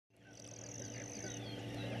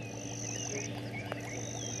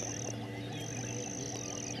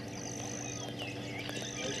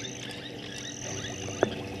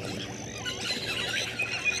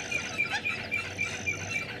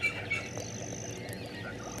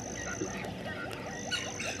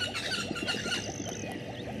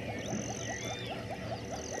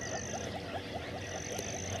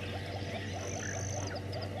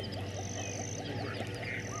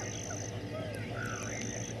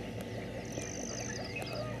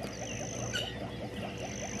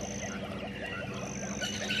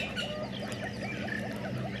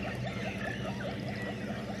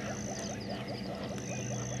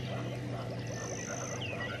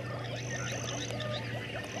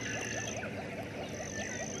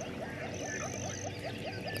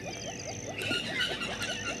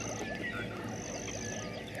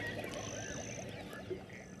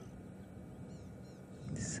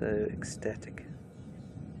So ecstatic.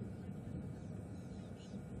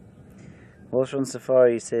 Walsh on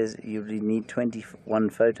Safari says you need 21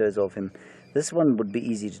 photos of him. This one would be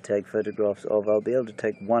easy to take photographs of. I'll be able to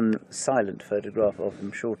take one silent photograph of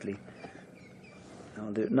him shortly.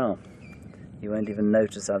 I'll do it now. You won't even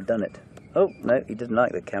notice I've done it. Oh, no, he didn't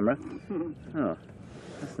like the camera. Oh,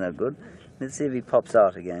 that's no good. Let's see if he pops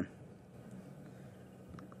out again.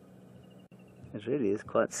 It really is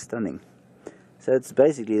quite stunning. So it's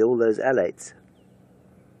basically all those alates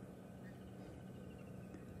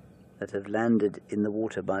that have landed in the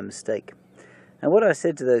water by mistake. And what I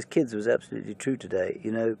said to those kids was absolutely true today.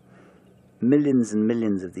 You know, millions and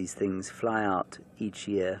millions of these things fly out each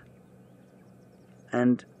year,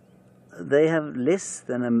 and they have less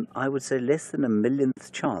than I would say less than a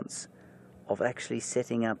millionth chance of actually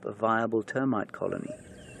setting up a viable termite colony.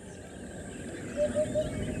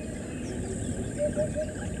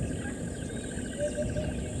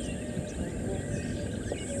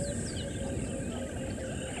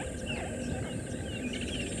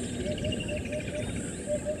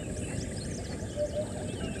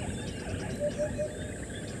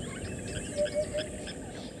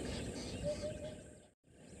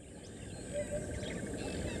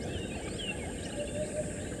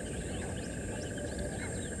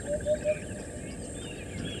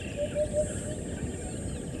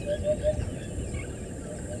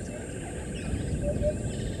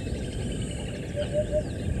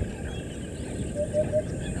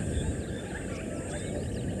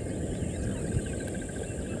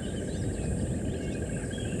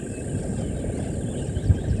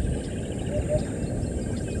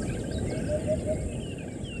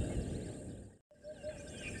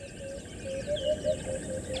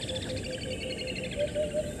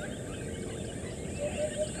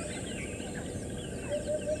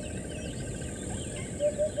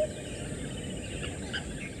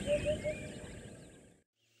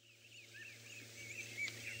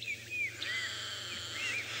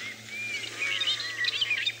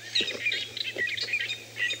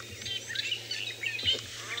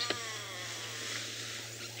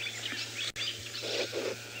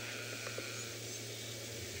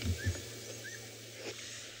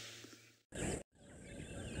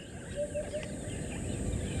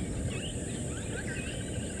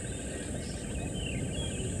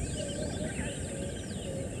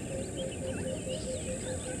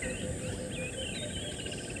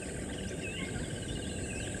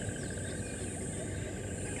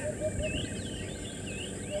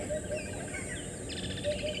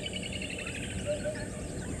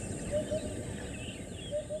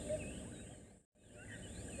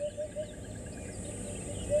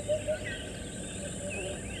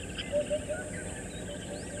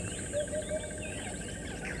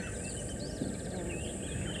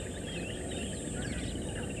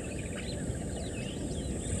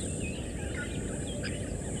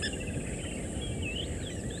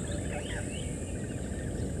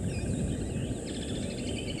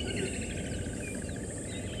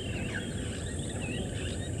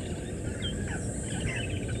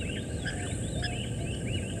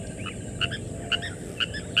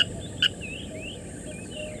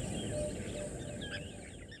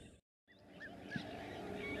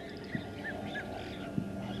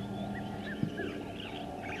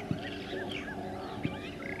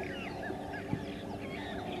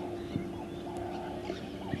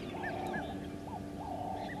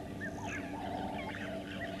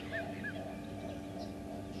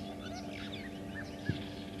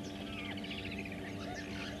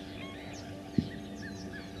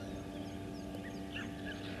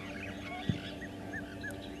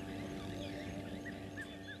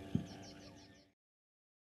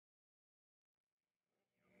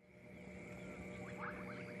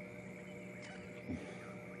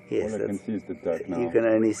 Yes, all I can see is the duck now. You can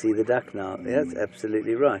only see the duck now. Yeah, that's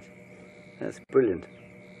absolutely right. That's brilliant.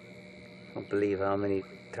 I can't believe how many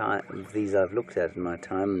of these I've looked at in my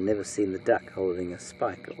time and never seen the duck holding a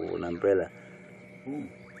spike or an umbrella. Ooh,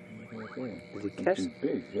 did he catch?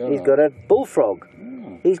 Big, yeah. He's got a bullfrog.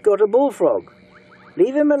 Yeah. He's got a bullfrog.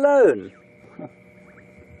 Leave him alone.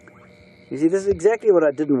 You see, this is exactly what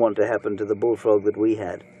I didn't want to happen to the bullfrog that we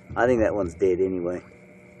had. I think that one's dead anyway.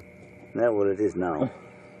 That's what it is now.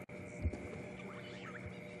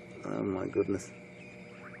 Oh my goodness.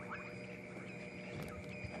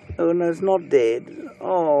 Oh no, it's not dead.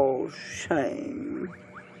 Oh, shame.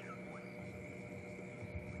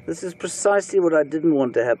 This is precisely what I didn't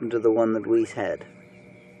want to happen to the one that we had.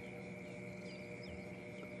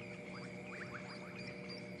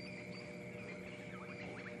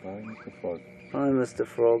 Bye, Mr. Frog. Hi, Mr.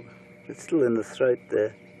 Frog. It's still in the throat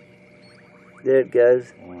there. There it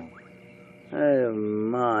goes. Wow. Oh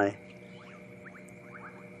my.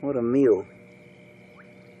 What a meal.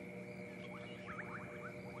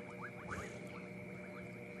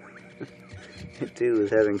 It too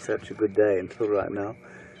was having such a good day until right now.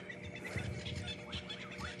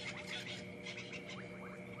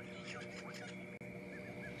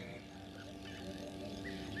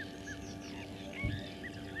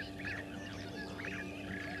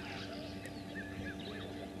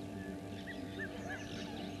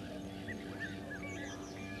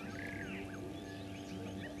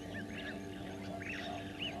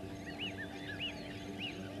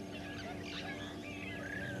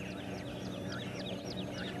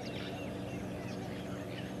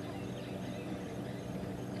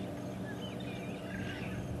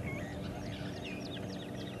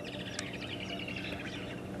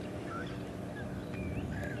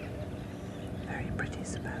 Very pretty,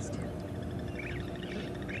 Sebastian.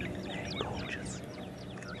 Very gorgeous.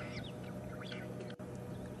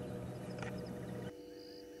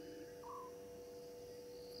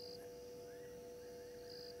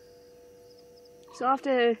 So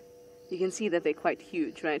after, you can see that they're quite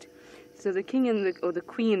huge, right? So the king and or the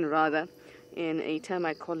queen rather, in a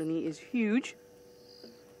termite colony is huge.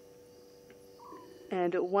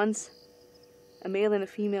 And once a male and a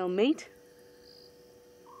female mate,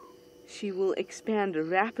 she will expand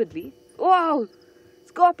rapidly. Wow!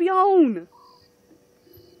 Scorpion!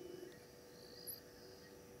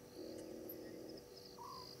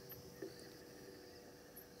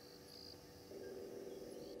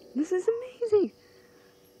 This is amazing!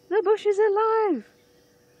 The bush is alive!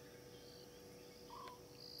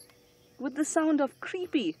 With the sound of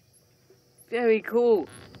creepy. Very cool.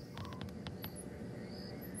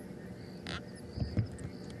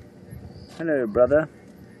 Hello, brother.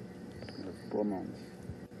 Pronouns.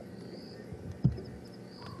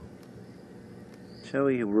 Shall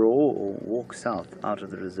we roar or walk south out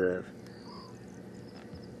of the reserve?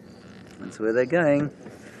 That's where they're going.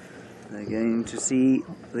 They're going to see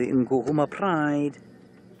the Nkuhuma Pride.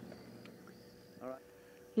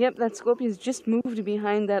 Yep, that scorpion's just moved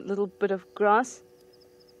behind that little bit of grass.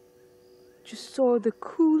 Just saw the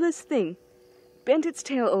coolest thing. Bent its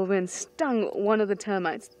tail over and stung one of the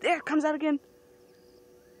termites. There, it comes out again.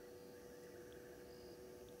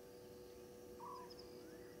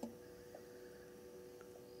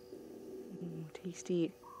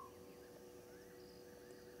 Tasty.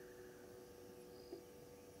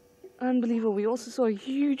 Unbelievable. We also saw a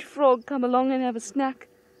huge frog come along and have a snack.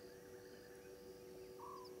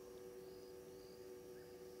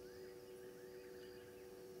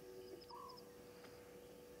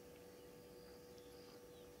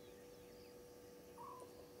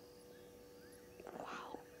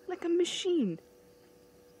 Wow, like a machine.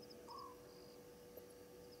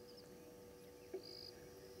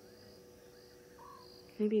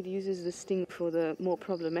 Maybe it uses the sting for the more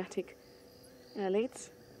problematic alates.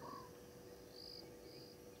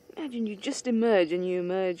 Imagine you just emerge and you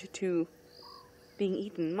emerge to being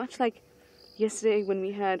eaten. Much like yesterday when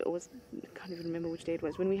we had, or I can't even remember which day it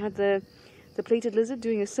was, when we had the plated lizard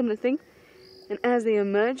doing a similar thing. And as they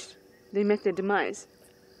emerged, they met their demise.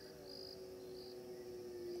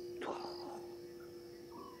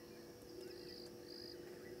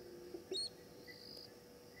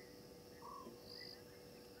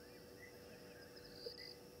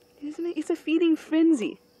 Isn't it? It's a feeding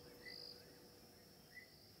frenzy.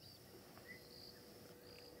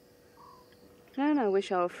 And I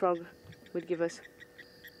wish our frog would give us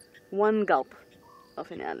one gulp of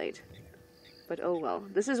an alate. But oh well,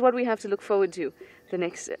 this is what we have to look forward to the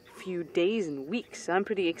next few days and weeks. I'm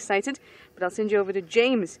pretty excited, but I'll send you over to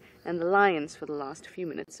James and the lions for the last few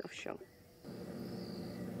minutes of show.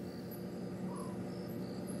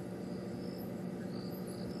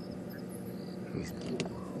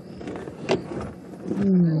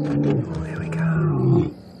 There we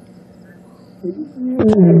go.